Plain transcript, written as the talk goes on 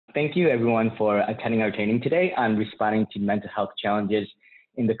Thank you everyone for attending our training today on responding to mental health challenges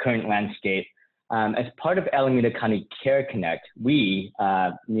in the current landscape. As part of Alameda County Care Connect, we,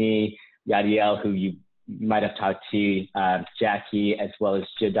 me, Yadiel, who you might have talked to, Jackie, as well as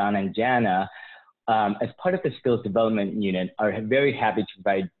Jordana and Jana, as part of the skills development unit, are very happy to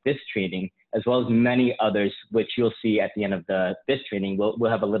provide this training, as well as many others, which you'll see at the end of this training.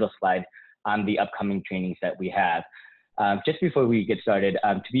 We'll have a little slide on the upcoming trainings that we have. Just before we get started,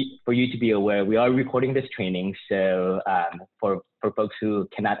 for you to be aware, we are recording this training, so for folks who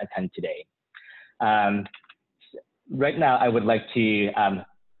cannot attend today. Right now, I would like to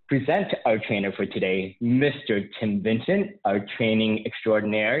present our trainer for today, Mr. Tim Vincent, our training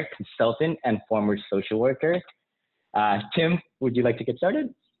extraordinaire, consultant, and former social worker. Tim, would you like to get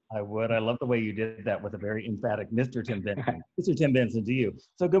started? I would. I love the way you did that with a very emphatic Mr. Tim Vincent. Mr. Tim Vincent to you.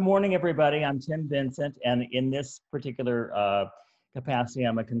 So good morning, everybody. I'm Tim Vincent, and in this particular capacity,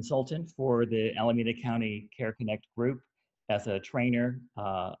 I'm a consultant for the Alameda County Care Connect group as a trainer.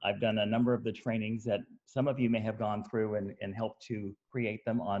 I've done a number of the trainings that some of you may have gone through and helped to create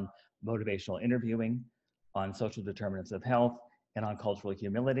them on motivational interviewing, on social determinants of health, and on cultural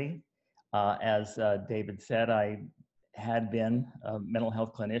humility. As David said, I had been a mental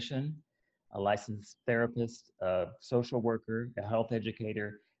health clinician, a licensed therapist, a social worker, a health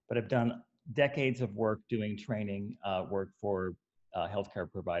educator, but have done decades of work doing training work for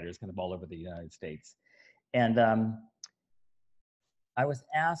healthcare providers kind of all over the United States. And I was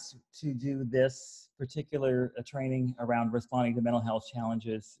asked to do this particular training around responding to mental health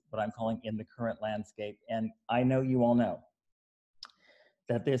challenges, what I'm calling in the current landscape. And I know you all know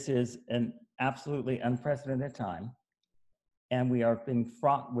that this is an absolutely unprecedented time. And we are being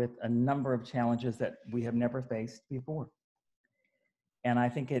fraught with a number of challenges that we have never faced before. And I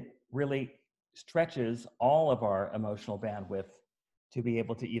think it really stretches all of our emotional bandwidth to be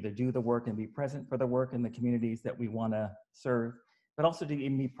able to either do the work and be present for the work in the communities that we want to serve, but also to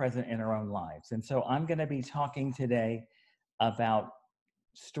even be present in our own lives. And so I'm going to be talking today about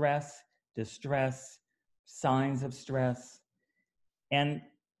stress, distress, signs of stress, and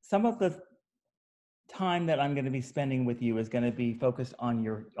some of the time that I'm going to be spending with you is going to be focused on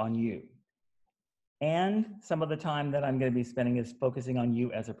you. And some of the time that I'm going to be spending is focusing on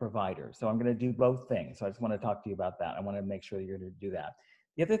you as a provider. So I'm going to do both things. So I just want to talk to you about that. I want to make sure that you're going to do that.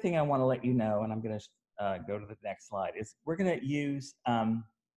 The other thing I want to let you know, and I'm going to go to the next slide, is we're going to use a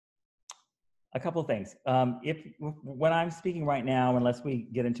couple of things. When I'm speaking right now, unless we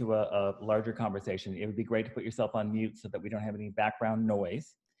get into a larger conversation, it would be great to put yourself on mute so that we don't have any background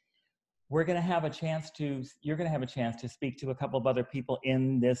noise. You're going to have a chance to speak to a couple of other people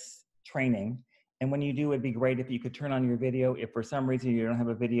in this training. And when you do, it'd be great if you could turn on your video. If for some reason you don't have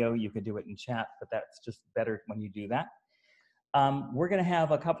a video, you could do it in chat, but that's just better when you do that. We're going to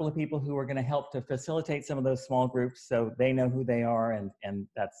have a couple of people who are going to help to facilitate some of those small groups so they know who they are, and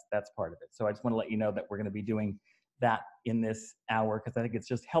that's part of it. So I just want to let you know that we're going to be doing that in this hour, because I think it's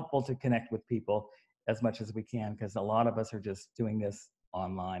just helpful to connect with people as much as we can, because a lot of us are just doing this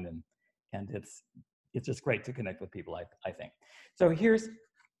online, and it's just great to connect with people, I think. So here's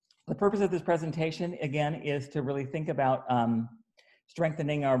the purpose of this presentation, again, is to really think about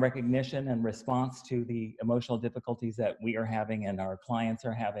strengthening our recognition and response to the emotional difficulties that we are having and our clients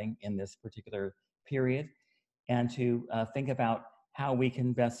are having in this particular period, and to think about how we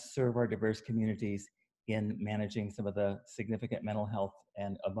can best serve our diverse communities in managing some of the significant mental health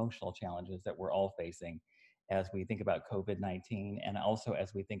and emotional challenges that we're all facing as we think about COVID-19, and also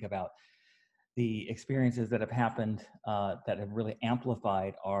as we think about the experiences that have happened that have really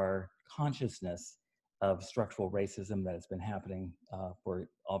amplified our consciousness of structural racism that has been happening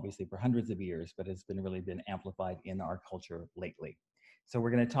obviously for hundreds of years, but has really been amplified in our culture lately. So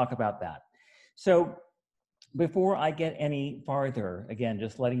we're going to talk about that. So before I get any farther, again,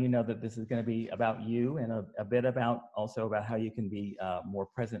 just letting you know that this is going to be about you and a bit also about how you can be more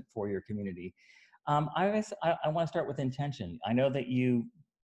present for your community. I want to start with intention. I know that you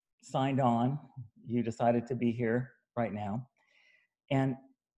signed on, you decided to be here right now. And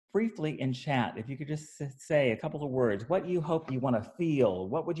briefly in chat, if you could just say a couple of words, what you hope you want to feel,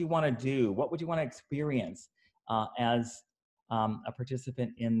 what would you want to do, what would you want to experience as a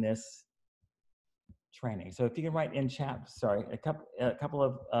participant in this training. So if you can write in chat, a couple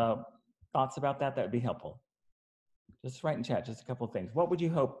of thoughts about that, that would be helpful. Just write in chat, just a couple of things. What would you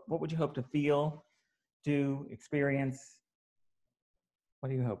hope to feel, do, experience?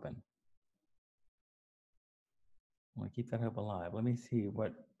 What are you hoping? I want to keep that hope alive. Let me see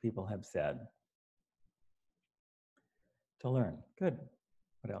what people have said. To learn. Good.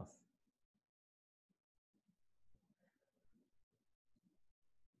 What else?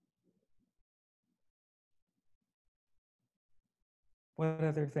 What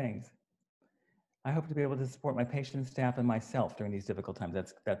other things? I hope to be able to support my patient staff and myself during these difficult times.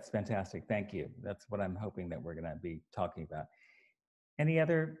 That's fantastic. Thank you. That's what I'm hoping that we're going to be talking about. Any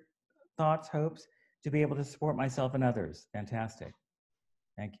other thoughts, hopes? To be able to support myself and others. Fantastic.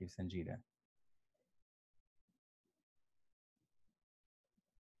 Thank you, Sanjita.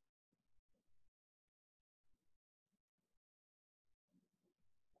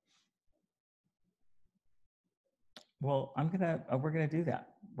 Well, we're gonna do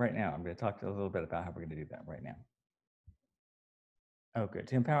that right now. I'm gonna talk a little bit about how we're gonna do that right now. Oh, good.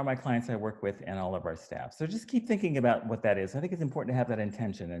 To empower my clients I work with and all of our staff. So just keep thinking about what that is. I think it's important to have that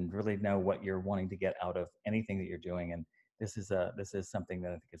intention and really know what you're wanting to get out of anything that you're doing. And this is something that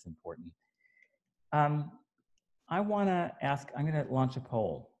I think is important. I want to ask. I'm going to launch a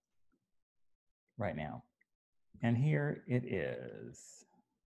poll right now, and here it is.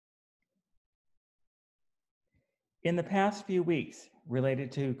 In the past few weeks,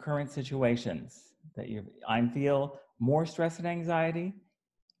 related to current situations that I feel more stress and anxiety,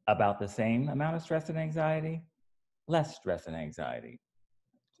 about the same amount of stress and anxiety, less stress and anxiety.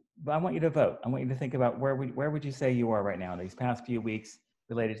 But I want you to vote. I want you to think about where would you say you are right now in these past few weeks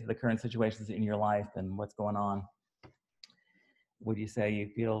related to the current situations in your life and what's going on. Would you say you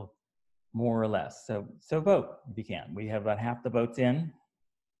feel more or less? So vote if you can. We have about half the votes in.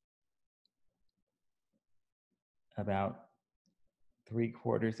 About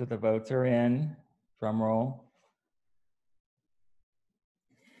 3/4 of the votes are in. Drum roll.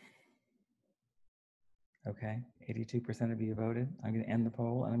 Okay, 82% of you voted. I'm going to end the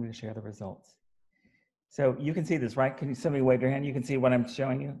poll and I'm going to share the results. So you can see this, right? Can somebody wave their hand? You can see what I'm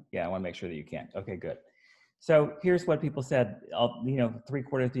showing you? Yeah, I want to make sure that you can. Okay, good. So here's what people said.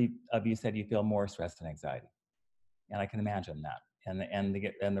 3/4 of you said you feel more stress and anxiety. And I can imagine that.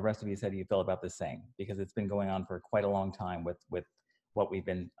 And the rest of you said you feel about the same because it's been going on for quite a long time with what we've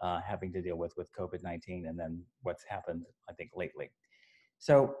been having to deal with COVID-19 and then what's happened, I think, lately.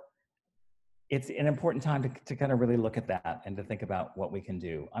 So it's an important time to kind of really look at that and to think about what we can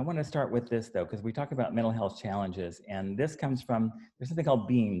do. I want to start with this, though, because we talk about mental health challenges. And this comes from, there's something called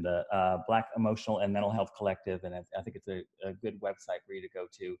BEAM, the Black Emotional and Mental Health Collective. And I think it's a good website for you to go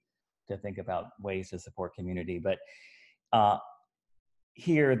to think about ways to support community. But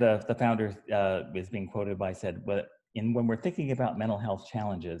here, the founder is being quoted by said, when we're thinking about mental health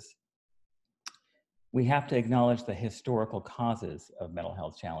challenges, we have to acknowledge the historical causes of mental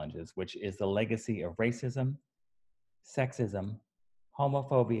health challenges, which is the legacy of racism, sexism,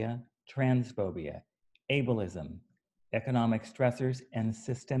 homophobia, transphobia, ableism, economic stressors, and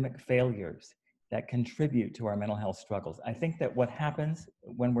systemic failures that contribute to our mental health struggles. I think that what happens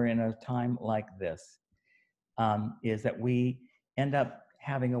when we're in a time like this is that we end up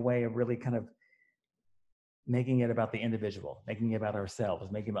having a way of really kind of making it about the individual, making it about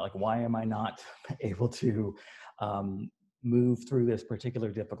ourselves, making it about like, why am I not able to move through this particular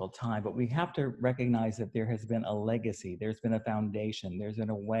difficult time? But we have to recognize that there has been a legacy, there's been a foundation, there's been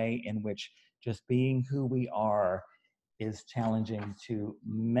a way in which just being who we are is challenging to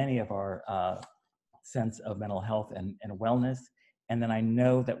many of our sense of mental health and wellness. And then I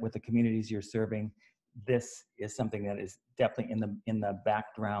know that with the communities you're serving, this is something that is definitely in the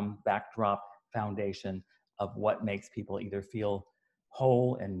backdrop foundation of what makes people either feel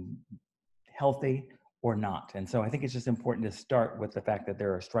whole and healthy or not. And so I think it's just important to start with the fact that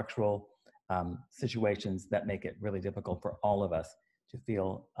there are structural situations that make it really difficult for all of us to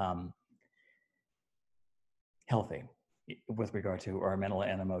feel healthy with regard to our mental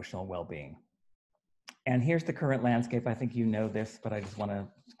and emotional well-being. And here's the current landscape. I think you know this, but I just want to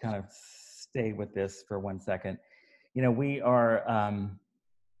kind of stay with this for 1 second. We are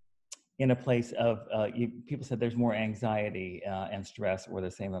in a place of, people said there's more anxiety and stress or the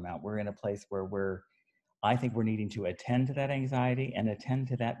same amount. We're in a place where I think we're needing to attend to that anxiety and attend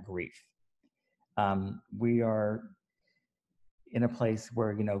to that grief. We are in a place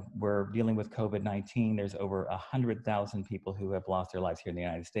where, we're dealing with COVID-19. There's over 100,000 people who have lost their lives here in the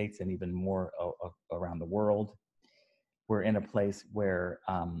United States and even more around the world. We're in a place where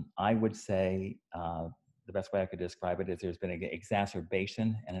I would say the best way I could describe it is there's been an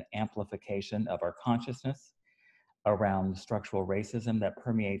exacerbation and an amplification of our consciousness around structural racism that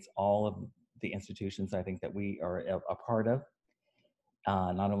permeates all of the institutions I think that we are a part of,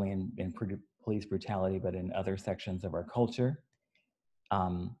 not only in police brutality, but in other sections of our culture.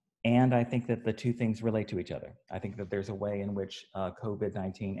 And I think that the two things relate to each other. I think that there's a way in which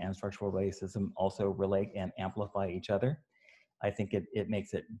COVID-19 and structural racism also relate and amplify each other. I think it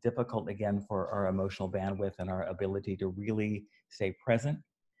makes it difficult, again, for our emotional bandwidth and our ability to really stay present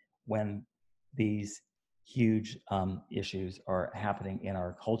when these huge issues are happening in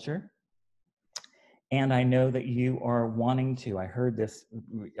our culture. And I know that you are wanting to, I heard this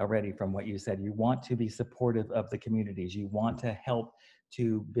already from what you said, you want to be supportive of the communities. You want to help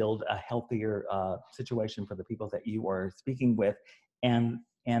to build a healthier situation for the people that you are speaking with. And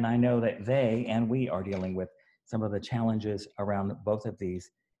I know that they and we are dealing with some of the challenges around both of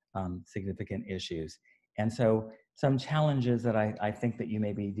these significant issues. And so some challenges that I think that you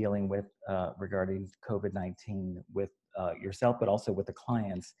may be dealing with regarding COVID-19 with yourself, but also with the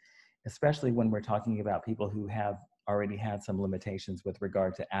clients, especially when we're talking about people who have already had some limitations with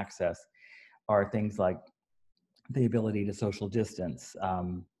regard to access, are things like the ability to social distance,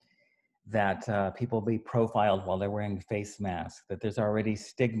 that people be profiled while they're wearing face masks, that there's already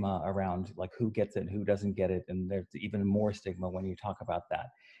stigma around like who gets it, who doesn't get it, and there's even more stigma when you talk about that.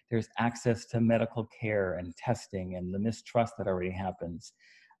 There's access to medical care and testing and the mistrust that already happens.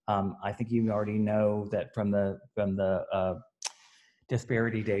 I think you already know that from the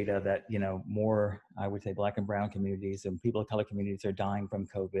disparity data that, you know, more, I would say, Black and brown communities and people of color communities are dying from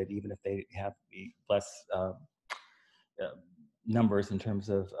COVID, even if they have less numbers in terms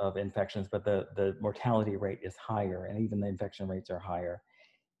of infections, but the mortality rate is higher and even the infection rates are higher.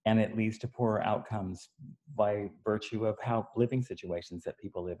 And it leads to poorer outcomes by virtue of how living situations that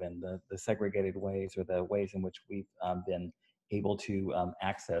people live in, the segregated ways or the ways in which we've been able to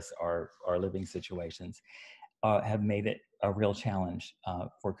access our living situations. Have made it a real challenge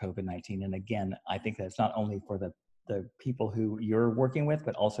for COVID-19. And again, I think that's not only for the people who you're working with,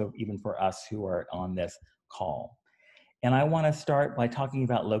 but also even for us who are on this call. And I want to start by talking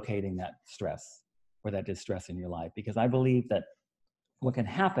about locating that stress or that distress in your life, because I believe that what can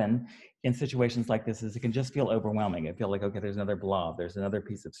happen in situations like this is it can just feel overwhelming. It feel like, okay, there's another blob, there's another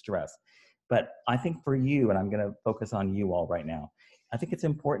piece of stress. But I think for you, and I'm going to focus on you all right now, I think it's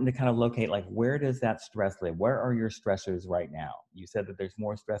important to kind of locate, like, where does that stress live? Where are your stressors right now? You said that there's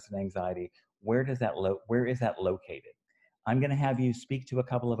more stress and anxiety. Where is that located? I'm going to have you speak to a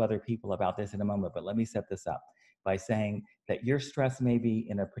couple of other people about this in a moment, but let me set this up by saying that your stress may be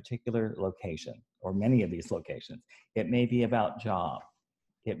in a particular location or many of these locations. It may be about job.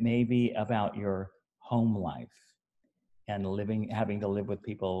 It may be about your home life and having to live with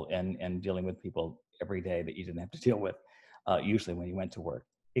people and dealing with people every day that you didn't have to deal with usually when you went to work.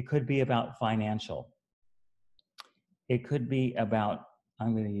 It could be about financial. It could be about,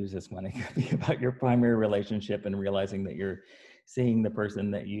 I'm going to use this one, it could be about your primary relationship and realizing that you're seeing the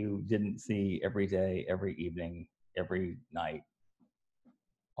person that you didn't see every day, every evening, every night,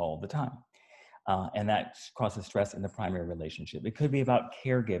 all the time. And that causes stress in the primary relationship. It could be about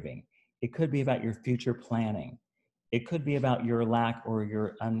caregiving. It could be about your future planning. It could be about your lack or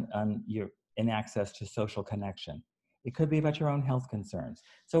your inaccess to social connection. It could be about your own health concerns.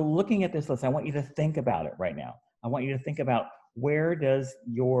 So looking at this list, I want you to think about it right now. I want you to think about, where does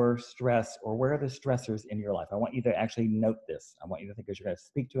your stress, or where are the stressors in your life? I want you to actually note this. I want you to think, as you're going to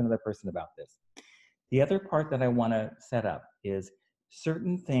speak to another person about this. The other part that I want to set up is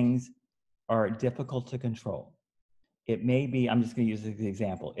certain things are difficult to control. It may be, I'm just going to use the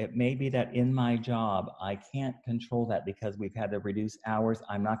example. It may be that in my job, I can't control that because we've had to reduce hours.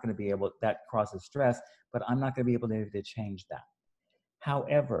 I'm not going to be able, that causes stress, but I'm not going to be able to change that.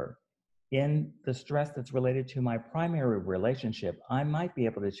 However, in the stress that's related to my primary relationship, I might be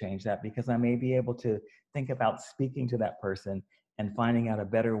able to change that because I may be able to think about speaking to that person and finding out a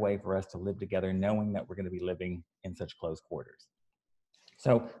better way for us to live together, knowing that we're going to be living in such close quarters.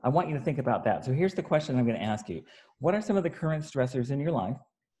 So I want you to think about that. So here's the question I'm going to ask you. What are some of the current stressors in your life?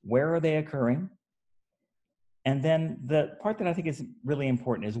 Where are they occurring? And then the part that I think is really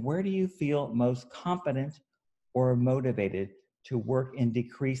important is, where do you feel most confident or motivated to work in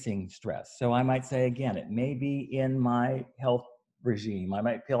decreasing stress? So I might say, again, it may be in my health regime. I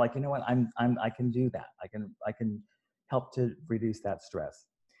might feel like, you know what, I can do that. I can help to reduce that stress.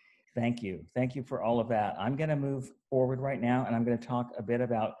 Thank you. Thank you for all of that. I'm going to move forward right now, and I'm going to talk a bit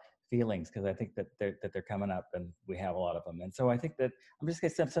about feelings, because I think that they're coming up, and we have a lot of them. And so I think that I'm just going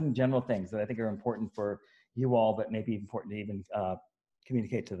to say some general things that I think are important for you all, but maybe important to even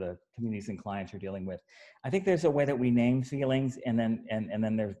communicate to the communities and clients you're dealing with. I think there's a way that we name feelings, and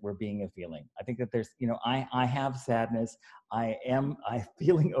then we're being a feeling. I think that there's, you know, I have sadness. I'm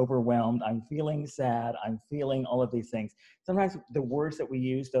feeling overwhelmed. I'm feeling sad. I'm feeling all of these things. Sometimes the words that we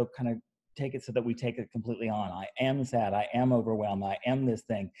use, though, kind of take it so that we take it completely on. I am sad. I am overwhelmed. I am this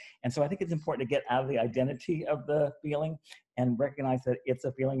thing. And so I think it's important to get out of the identity of the feeling and recognize that it's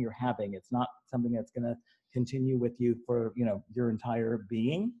a feeling you're having. It's not something that's going to continue with you for, you know, your entire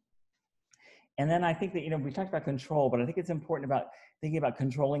being. And then I think that, you know, we talked about control, but I think it's important about thinking about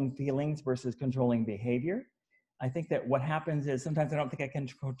controlling feelings versus controlling behavior. I think that what happens is sometimes I don't think I can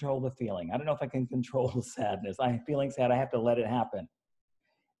control the feeling. I don't know if I can control the sadness. I'm feeling sad, I have to let it happen.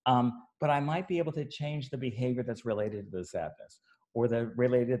 But I might be able to change the behavior that's related to the sadness or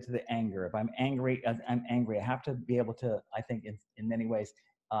related to the anger. If I'm angry, I have to be able to, I think in many ways,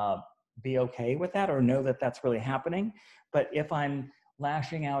 be okay with that or know that that's really happening. But if I'm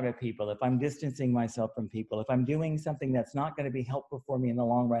lashing out at people, if I'm distancing myself from people, if I'm doing something that's not going to be helpful for me in the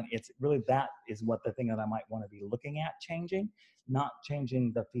long run, it's really, that is what the thing that I might want to be looking at changing, not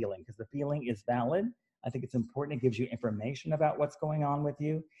changing the feeling, because the feeling is valid. I think it's important. It gives you information about what's going on with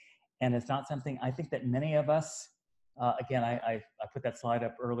you. And it's not something, I think that many of us, again, I put that slide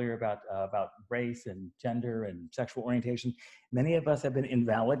up earlier about race and gender and sexual orientation. Many of us have been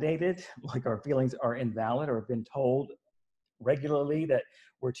invalidated, like our feelings are invalid, or have been told regularly that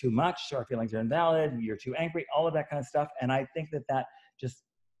we're too much, our feelings are invalid, you're too angry, all of that kind of stuff. And I think that that just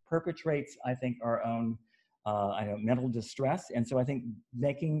perpetrates, I think, our own mental distress. And so I think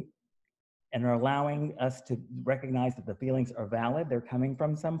making and are allowing us to recognize that the feelings are valid, they're coming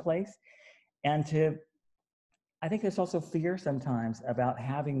from someplace. And I think there's also fear sometimes about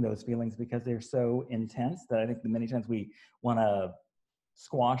having those feelings because they're so intense that I think that many times we want to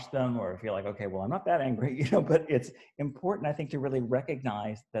squash them or feel like, okay, well, I'm not that angry, but it's important, I think, to really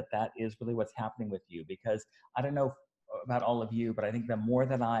recognize that that is really what's happening with you. Because I don't know about all of you, but I think the more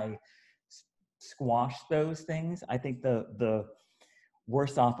that I squash those things, I think the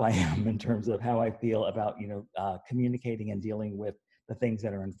worse off I am in terms of how I feel about, communicating and dealing with the things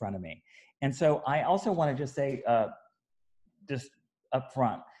that are in front of me. And so I also want to just say, just up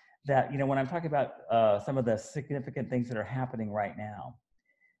front, that, when I'm talking about some of the significant things that are happening right now,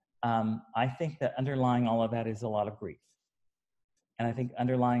 I think that underlying all of that is a lot of grief. And I think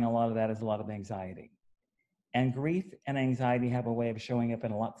underlying a lot of that is a lot of anxiety. And grief and anxiety have a way of showing up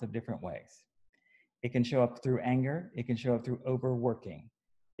in lots of different ways. It can show up through anger. It can show up through overworking.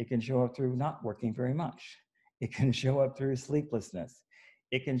 It can show up through not working very much. It can show up through sleeplessness.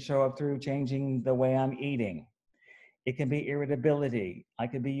 It can show up through changing the way I'm eating. It can be irritability. I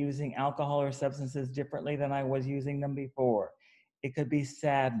could be using alcohol or substances differently than I was using them before. It could be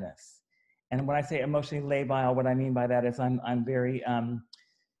sadness. And when I say emotionally labile, what I mean by that is I'm very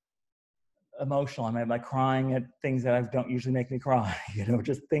emotional. I'm like crying at things that don't usually make me cry,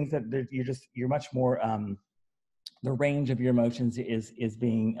 just things that you're much more, the range of your emotions is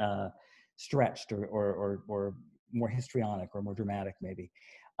being stretched or more histrionic or more dramatic maybe.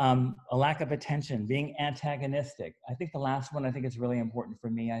 A lack of attention, being antagonistic. I think the last one, I think is really important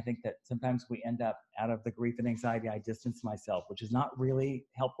for me. I think that sometimes we end up out of the grief and anxiety, I distance myself, which is not really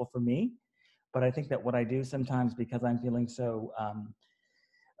helpful for me. But I think that what I do sometimes, because I'm feeling so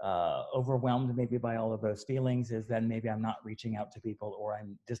overwhelmed maybe by all of those feelings, is then maybe I'm not reaching out to people, or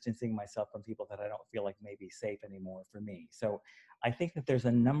I'm distancing myself from people that I don't feel like may be safe anymore for me. So I think that there's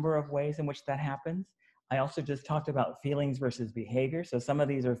a number of ways in which that happens. I also just talked about feelings versus behavior. So some of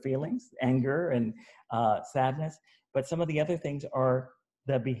these are feelings, anger and sadness, but some of the other things are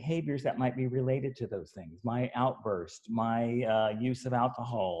the behaviors that might be related to those things. My outburst, my use of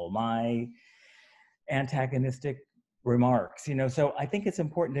alcohol, my antagonistic remarks, so I think it's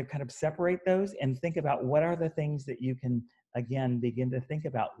important to kind of separate those and think about what are the things that you can, again, begin to think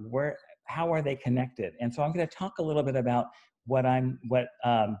about how are they connected. And so I'm going to talk a little bit about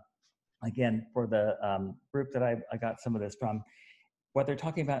again, for the group that I got some of this from, what they're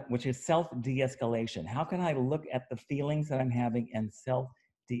talking about, which is self-de-escalation. How can I look at the feelings that I'm having and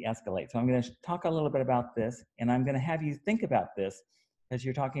self-de-escalate? So I'm going to talk a little bit about this, and I'm going to have you think about this as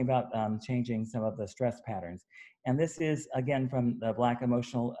you're talking about changing some of the stress patterns. And this is, again, from the Black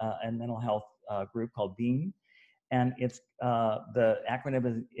Emotional and Mental Health group called BEAM. And it's the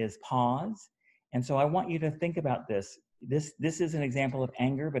acronym is PAUSE. And so I want you to think about this. This is an example of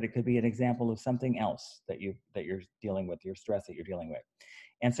anger, but it could be an example of something else that you're dealing with, your stress that you're dealing with.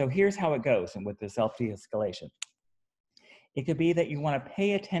 And so here's how it goes, and with the self-de-escalation. It could be that you want to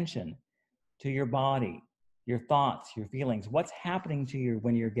pay attention to your body, your thoughts, your feelings. What's happening to you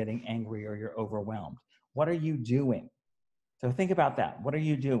when you're getting angry or you're overwhelmed? What are you doing? So think about that. What are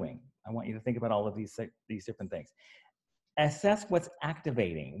you doing? I want you to think about all of these different things. Assess what's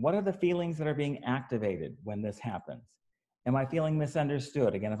activating. What are the feelings that are being activated when this happens? Am I feeling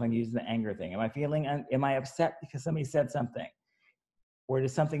misunderstood? Again, if I'm using the anger thing, am I upset because somebody said something? Or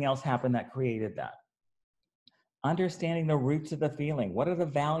did something else happen that created that? Understanding the roots of the feeling. What are the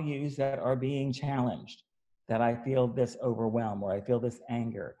values that are being challenged that I feel this overwhelm or I feel this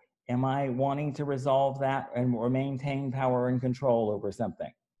anger? Am I wanting to resolve that or maintain power and control over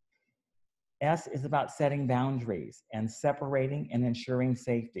something? S is about setting boundaries and separating and ensuring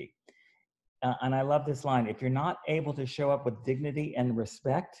safety. And I love this line: if you're not able to show up with dignity and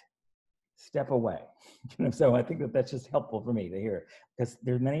respect, step away. So I think that that's just helpful for me to hear, because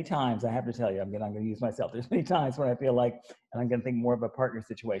there's many times, I have to tell you, I'm going to use myself. There's many times when I feel like, and I'm going to think more of a partner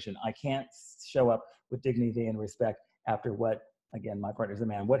situation, I can't show up with dignity and respect after what, again, my partner's a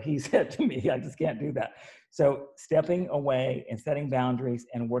man, what he said to me. I just can't do that. So stepping away and setting boundaries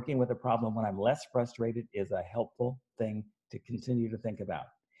and working with a problem when I'm less frustrated is a helpful thing to continue to think about.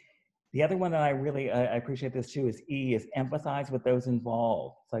 The other one that I appreciate this too is E, is empathize with those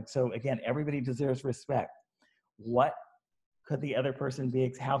involved. It's like, so again, everybody deserves respect. What could the other person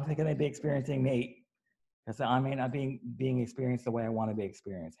be, how can they be experiencing me? Because I may not be being experienced the way I want to be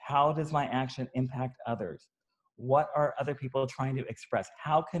experienced. How does my action impact others? What are other people trying to express?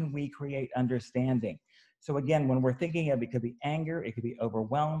 How can we create understanding? So again, when we're thinking of, it could be anger, it could be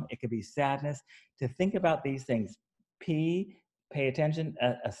overwhelm, it could be sadness, to think about these things. P, pay attention,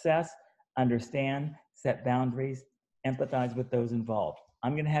 assess, understand, set boundaries, empathize with those involved.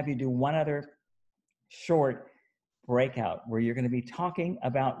 I'm going to have you do one other short breakout where you're going to be talking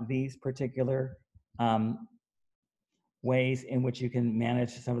about these particular ways in which you can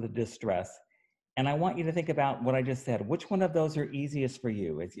manage some of the distress. And I want you to think about what I just said. Which one of those are easiest for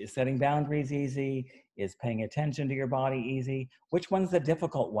you? Is setting boundaries easy? Is paying attention to your body easy? Which one's the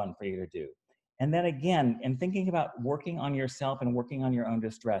difficult one for you to do? And then again, in thinking about working on yourself and working on your own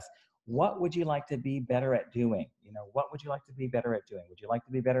distress, what would you like to be better at doing? What would you like to be better at doing? Would you like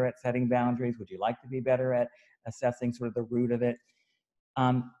to be better at setting boundaries? Would you like to be better at assessing sort of the root of it?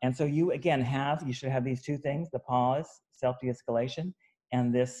 And so you, again, you should have these two things: the pause, self-de-escalation,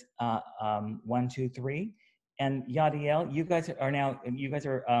 and this 1, 2, 3. And Yadiel, you guys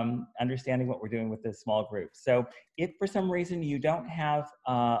are understanding what we're doing with this small group. So if for some reason you don't have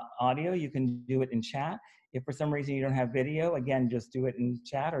audio, you can do it in chat. If for some reason you don't have video, again, just do it in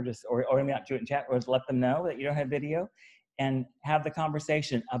chat, or not do it in chat, or just let them know that you don't have video, and have the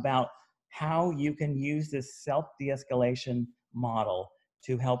conversation about how you can use this self-de-escalation model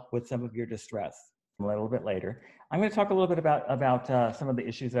to help with some of your distress a little bit later. I'm going to talk a little bit about some of the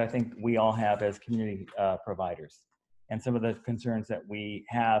issues that I think we all have as community providers, and some of the concerns that we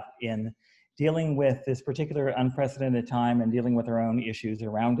have in dealing with this particular unprecedented time and dealing with our own issues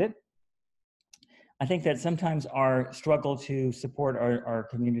around it. I think that sometimes our struggle to support our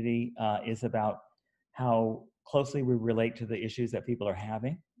community is about how closely we relate to the issues that people are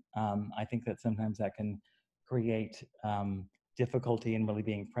having. I think that sometimes that can create difficulty in really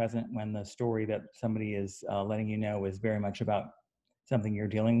being present when the story that somebody is letting you know is very much about something you're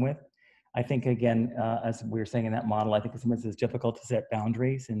dealing with. I think, again, as we were saying in that model, I think sometimes it's difficult to set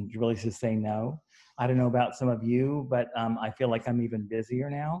boundaries and really just say no. I don't know about some of you, but I feel like I'm even busier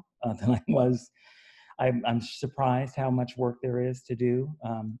now than I was. I'm surprised how much work there is to do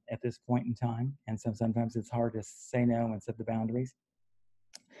at this point in time. And so sometimes it's hard to say no and set the boundaries.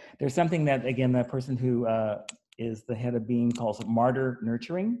 There's something that, again, the person who is the head of Beam calls it martyr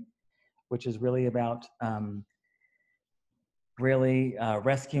nurturing, which is really about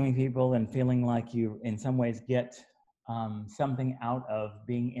rescuing people and feeling like you, in some ways, get something out of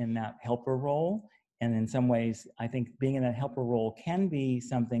being in that helper role. And in some ways, I think being in that helper role can be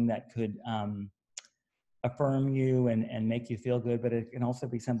something that could affirm you and make you feel good, but it can also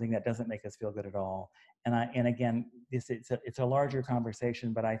be something that doesn't make us feel good at all. And again, it's a larger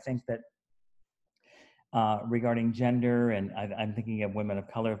conversation, but I think that regarding gender, and I'm thinking of women of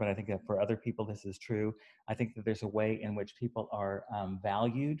color, but I think that for other people this is true. I think that there's a way in which people are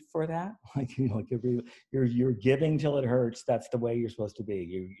valued for that. Like, you're giving till it hurts. That's the way you're supposed to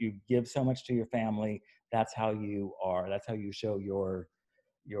be. You give so much to your family. That's how you are. That's how you show your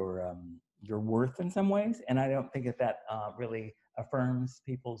worth in some ways. And I don't think that really affirms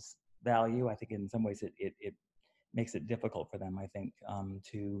people's value. I think in some ways it makes it difficult for them, I think,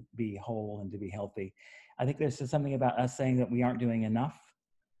 to be whole and to be healthy. I think there's just something about us saying that we aren't doing enough.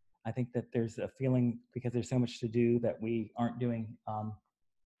 I think that there's a feeling, because there's so much to do, that we aren't doing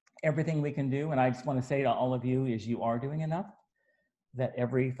everything we can do. And I just want to say to all of you is you are doing enough. That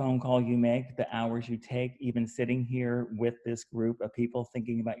every phone call you make, the hours you take, even sitting here with this group of people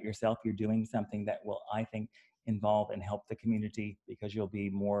thinking about yourself, you're doing something that will, I think, involve and help the community, because you'll be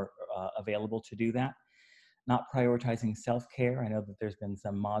more available to do that. Not prioritizing self-care. I know that there's been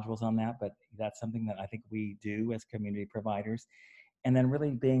some modules on that, but that's something that I think we do as community providers. And then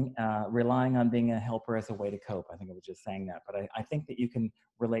really relying on being a helper as a way to cope. I think I was just saying that, but I think that you can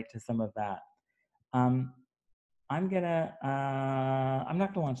relate to some of that. I'm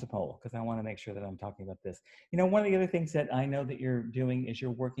not gonna launch the poll because I want to make sure that I'm talking about this. You know, one of the other things that I know that you're doing is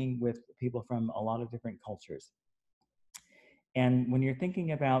you're working with people from a lot of different cultures. And when you're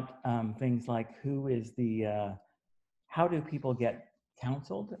thinking about things like how do people get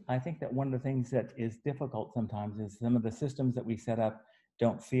counseled? I think that one of the things that is difficult sometimes is some of the systems that we set up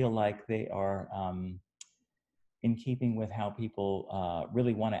don't feel like they are in keeping with how people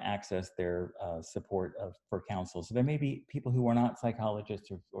really want to access their support for counsel. So there may be people who are not psychologists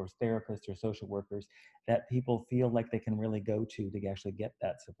or therapists or social workers that people feel like they can really go to actually get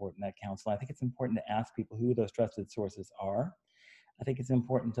that support and that counsel. I think it's important to ask people who those trusted sources are. I think it's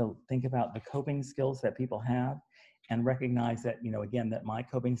important to think about the coping skills that people have and recognize that, you know, again, that my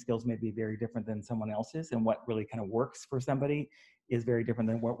coping skills may be very different than someone else's, and what really kind of works for somebody is very different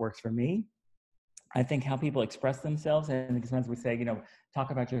than what works for me. I think how people express themselves, and sometimes we say, you know,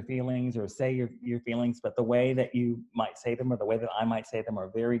 talk about your feelings or say your feelings, but the way that you might say them or the way that I might say them are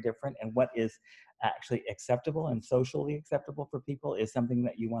very different. And what is actually acceptable and socially acceptable for people is something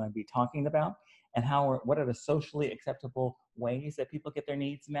that you want to be talking about. And what are the socially acceptable ways that people get their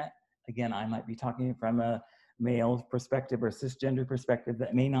needs met? Again, I might be talking from a male perspective or cisgender perspective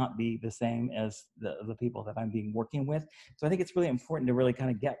that may not be the same as the people that I'm being working with. So I think it's really important to really kind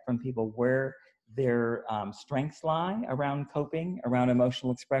of get from people where their strengths lie around coping, around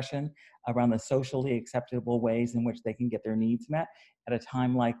emotional expression, around the socially acceptable ways in which they can get their needs met at a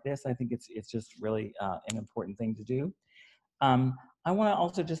time like this. I think it's just really an important thing to do. I want to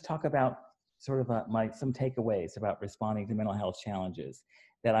also just talk about sort of some takeaways about responding to mental health challenges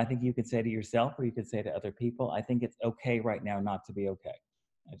that I think you could say to yourself or you could say to other people. I think it's okay right now not to be okay.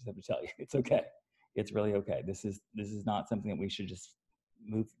 I just have to tell you, it's okay. It's really okay. This is not something that we should just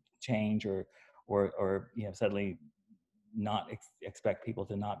change or you know, suddenly not expect people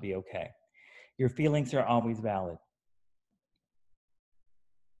to not be okay. Your feelings are always valid.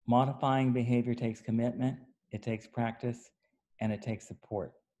 Modifying behavior takes commitment, it takes practice, and it takes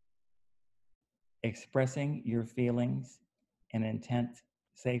support. Expressing your feelings and intent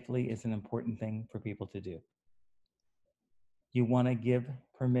safely is an important thing for people to do. You want to give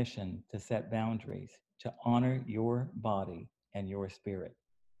permission to set boundaries, to honor your body and your spirit.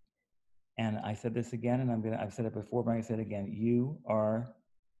 And I said this again, and I've said it before, but I said it again. You are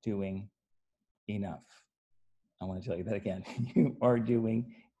doing enough. I want to tell you that again. You are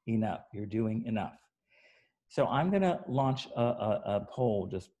doing enough. You're doing enough. So I'm going to launch a poll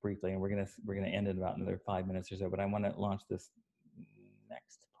just briefly, and we're going to end in about another 5 minutes or so. But I want to launch this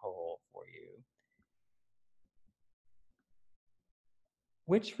next poll for you.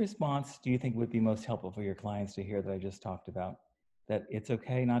 Which response do you think would be most helpful for your clients to hear that I just talked about? That it's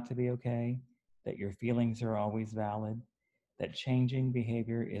okay not to be okay, that your feelings are always valid, that changing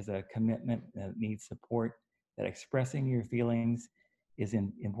behavior is a commitment that needs support, that expressing your feelings is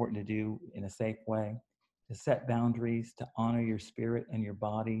important to do in a safe way, to set boundaries, to honor your spirit and your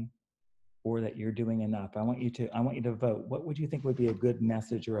body, or that you're doing enough. I want you to vote. What would you think would be a good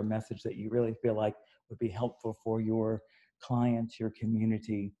message or a message that you really feel like would be helpful for your clients, your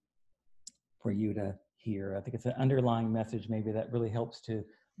community, for you to hear? I think it's an underlying message maybe that really helps to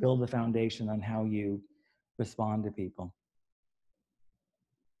build the foundation on how you respond to people.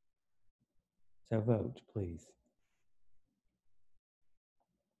 So vote, please.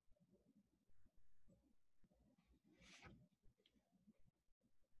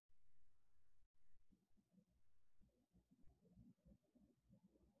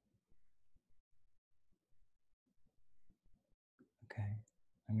 Okay,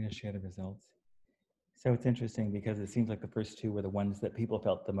 I'm going to share the results. So it's interesting because it seems like the first two were the ones that people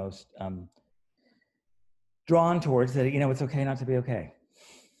felt the most drawn towards, that, you know, it's okay not to be okay,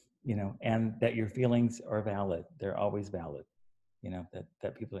 you know, and that your feelings are valid. They're always valid, you know,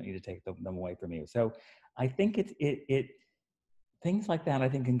 that people don't need to take them away from you. So I think things like that, I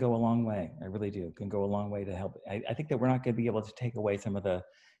think, can go a long way. I really do, can go a long way to help. I think that we're not going to be able to take away some of the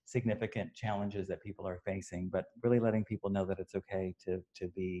significant challenges that people are facing, but really letting people know that it's okay to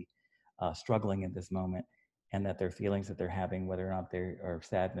be struggling in this moment, and that their feelings that they're having, whether or not they are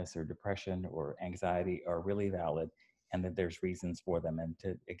sadness or depression or anxiety, are really valid, and that there's reasons for them. And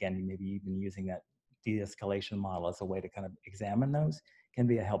to, again, maybe even using that de-escalation model as a way to kind of examine those can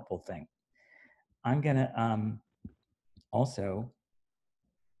be a helpful thing. I'm going to also,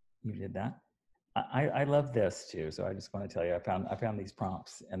 you did that. I love this too. So I just want to tell you, I found these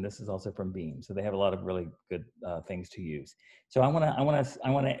prompts, and this is also from Beam. So they have a lot of really good things to use. So I want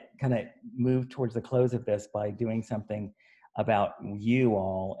to kind of move towards the close of this by doing something about you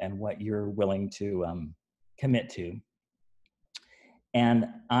all and what you're willing to commit to. And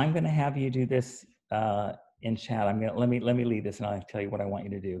I'm going to have you do this in chat. Let me lead this and I'll tell you what I want you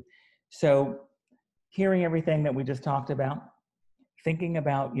to do. So hearing everything that we just talked about, thinking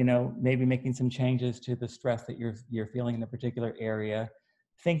about, maybe making some changes to the stress that you're feeling in a particular area,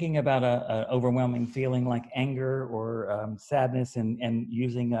 thinking about a overwhelming feeling like anger or sadness, and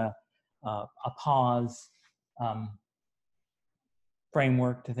using a pause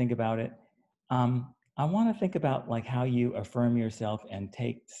framework to think about it. I want to think about like how you affirm yourself and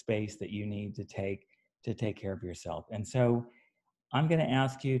take space that you need to take care of yourself. And so I'm going to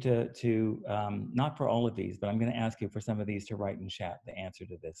ask you to not for all of these, but I'm going to ask you for some of these to write in chat the answer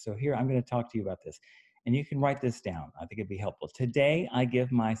to this. So here, I'm going to talk to you about this, and you can write this down. I think it'd be helpful. Today, I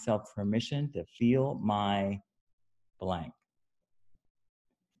give myself permission to feel my blank.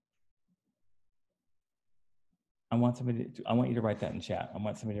 I want you to write that in chat. I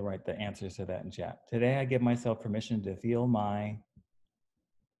want somebody to write the answers to that in chat. Today, I give myself permission to feel my.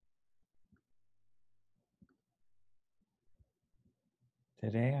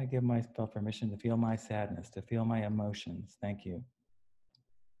 Today, I give myself permission to feel my sadness, to feel my emotions. Thank you.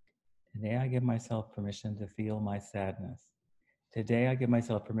 Today, I give myself permission to feel my sadness. Today, I give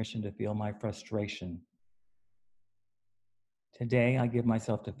myself permission to feel my frustration. Today, I give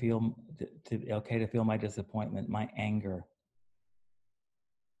myself to feel my disappointment, my anger,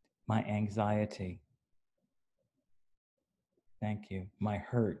 my anxiety. Thank you. My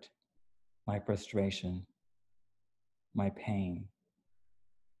hurt, my frustration, my pain,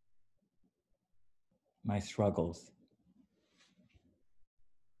 my struggles,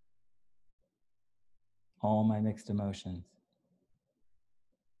 all my mixed emotions.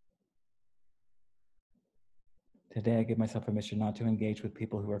 Today, I give myself permission not to engage with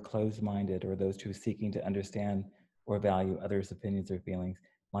people who are closed-minded or those who are seeking to understand or value others' opinions or feelings.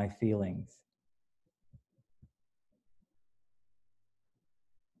 My feelings.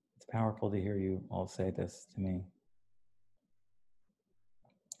 It's powerful to hear you all say this to me,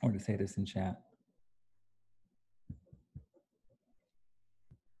 or to say this in chat.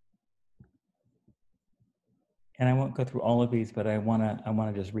 And I won't go through all of these, but I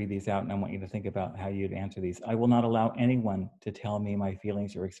wanna just read these out, and I want you to think about how you'd answer these. I will not allow anyone to tell me my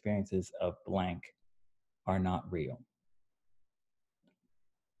feelings or experiences of blank are not real.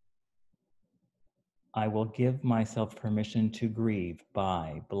 I will give myself permission to grieve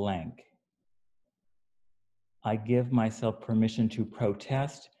by blank. I give myself permission to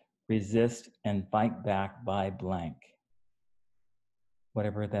protest, resist, and fight back by blank.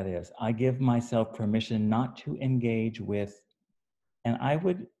 Whatever that is. I give myself permission not to engage with, and I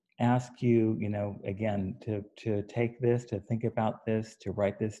would ask you, again, to take this, to think about this, to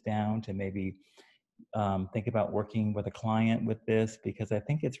write this down, to maybe think about working with a client with this, because I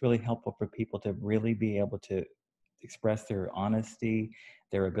think it's really helpful for people to really be able to express their honesty,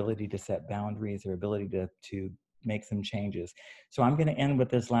 their ability to set boundaries, their ability to make some changes. So I'm going to end with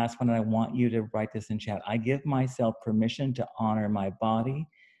this last one, and I want you to write this in chat. I give myself permission to honor my body,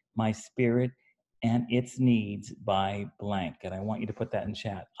 my spirit, and its needs by blank. And I want you to put that in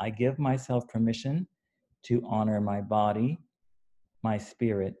chat. I give myself permission to honor my body, my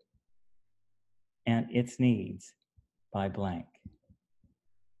spirit, and its needs by blank.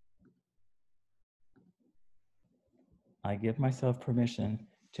 I give myself permission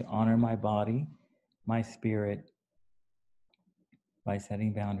to honor my body, my spirit, by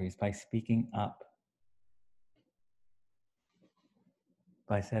setting boundaries, by speaking up,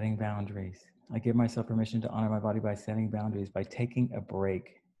 by setting boundaries. I give myself permission to honor my body by setting boundaries, by taking a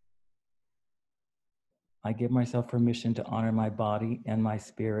break. I give myself permission to honor my body and my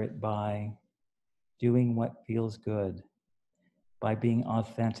spirit by doing what feels good, by being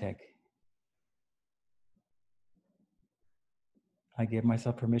authentic. I give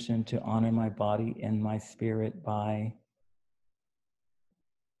myself permission to honor my body and my spirit by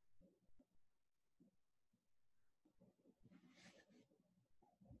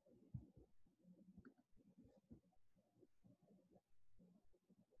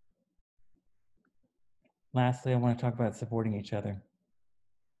lastly, I want to talk about supporting each other.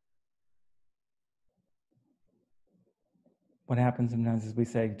 What happens sometimes is we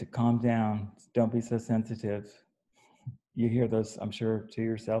say to calm down, don't be so sensitive. You hear those, I'm sure, to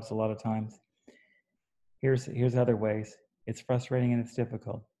yourselves a lot of times. Here's other ways. It's frustrating and it's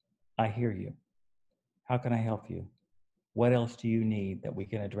difficult. I hear you. How can I help you? What else do you need that we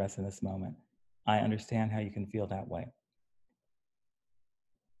can address in this moment? I understand how you can feel that way.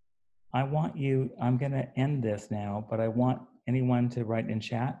 I'm going to end this now, but I want anyone to write in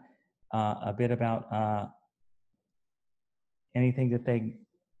chat a bit about anything that they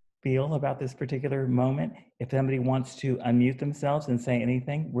feel about this particular moment. If somebody wants to unmute themselves and say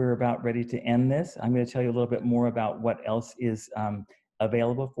anything, we're about ready to end this. I'm going to tell you a little bit more about what else is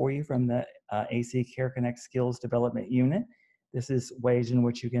available for you from the AC Care Connect Skills Development Unit. This is ways in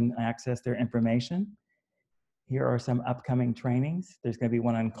which you can access their information. Here are some upcoming trainings. There's going to be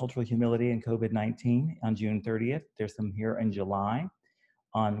one on cultural humility and COVID-19 on June 30th. There's some here in July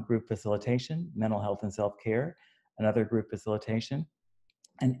on group facilitation, mental health and self-care, another group facilitation,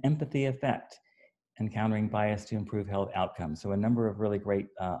 and empathy effect, encountering bias to improve health outcomes. So a number of really great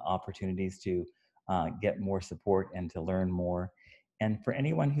opportunities to get more support and to learn more. And for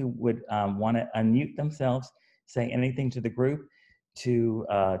anyone who would want to unmute themselves, say anything to the group, to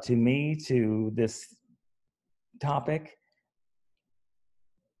me, to this topic,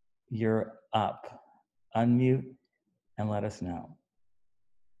 you're up. Unmute and let us know.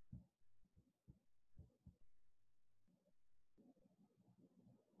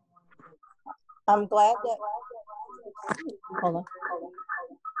 I'm glad that, hold on.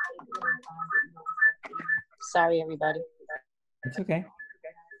 Sorry, everybody. It's okay.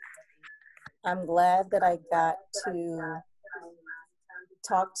 I'm glad that I got to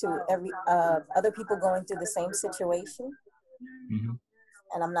talk to other people going through the same situation. Mm-hmm.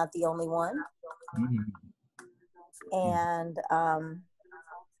 And I'm not the only one. Mm-hmm. And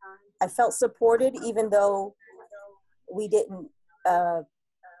I felt supported, even though we didn't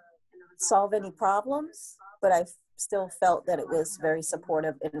solve any problems, but I still felt that it was a very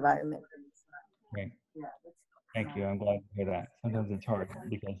supportive environment. Great. Thank you. I'm glad to hear that. Sometimes it's hard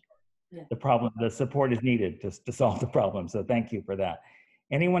because the support is needed to solve the problem. So thank you for that.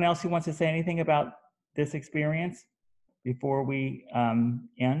 Anyone else who wants to say anything about this experience before we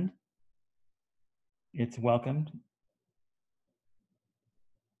end? It's welcomed.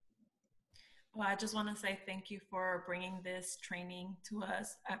 Well, I just want to say thank you for bringing this training to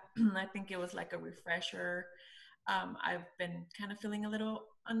us. I think it was like a refresher. I've been kind of feeling a little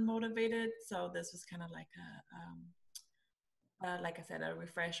unmotivated, so this was kind of like like I said, a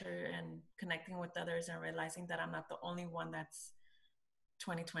refresher and connecting with others and realizing that I'm not the only one. That's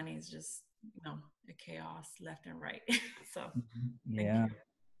 2020 is just, you know, a chaos left and right. So yeah,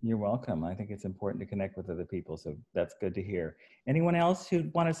 you're welcome. I think it's important to connect with other people, so that's good to hear. Anyone else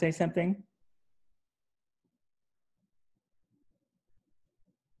who'd want to say something?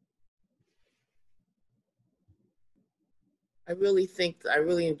 I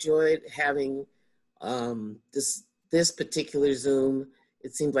really enjoyed having this particular Zoom.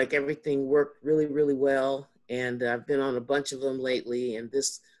 It seemed like everything worked really, really well. And I've been on a bunch of them lately, and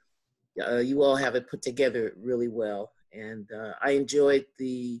this, you all have it put together really well. And I enjoyed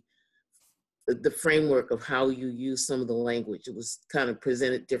the framework of how you use some of the language. It was kind of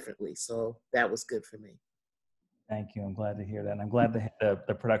presented differently. So that was good for me. Thank you. I'm glad to hear that. And I'm glad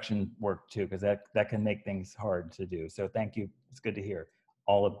the production worked too, because that can make things hard to do. So thank you. It's good to hear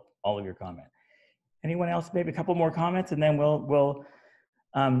all of your comment. Anyone else? Maybe a couple more comments, and then we'll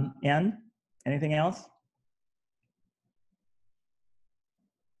end. Anything else?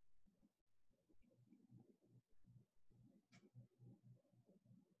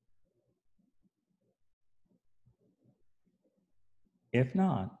 If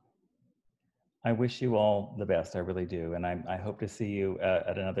not, I wish you all the best. I really do. And I hope to see you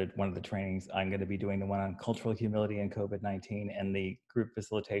at another one of the trainings. I'm going to be doing the one on cultural humility and COVID-19 and the group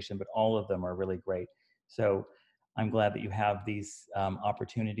facilitation, but all of them are really great. So I'm glad that you have these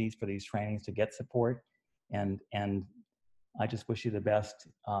opportunities for these trainings to get support. And I just wish you the best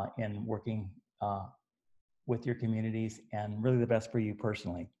in working with your communities, and really the best for you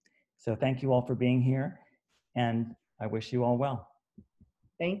personally. So thank you all for being here, and I wish you all well.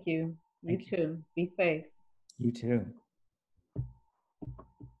 Thank you. You too. Be safe. You too.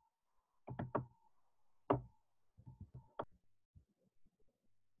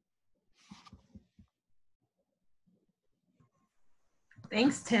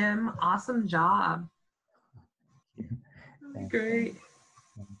 Thanks, Tim. Awesome job. Great.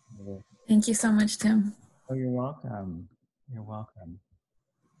 Thank you so much, Tim. Oh, you're welcome. You're welcome.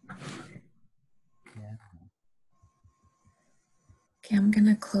 Yeah. Okay, I'm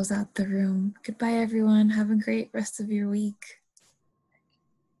gonna close out the room. Goodbye, everyone. Have a great rest of your week.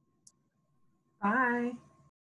 Bye.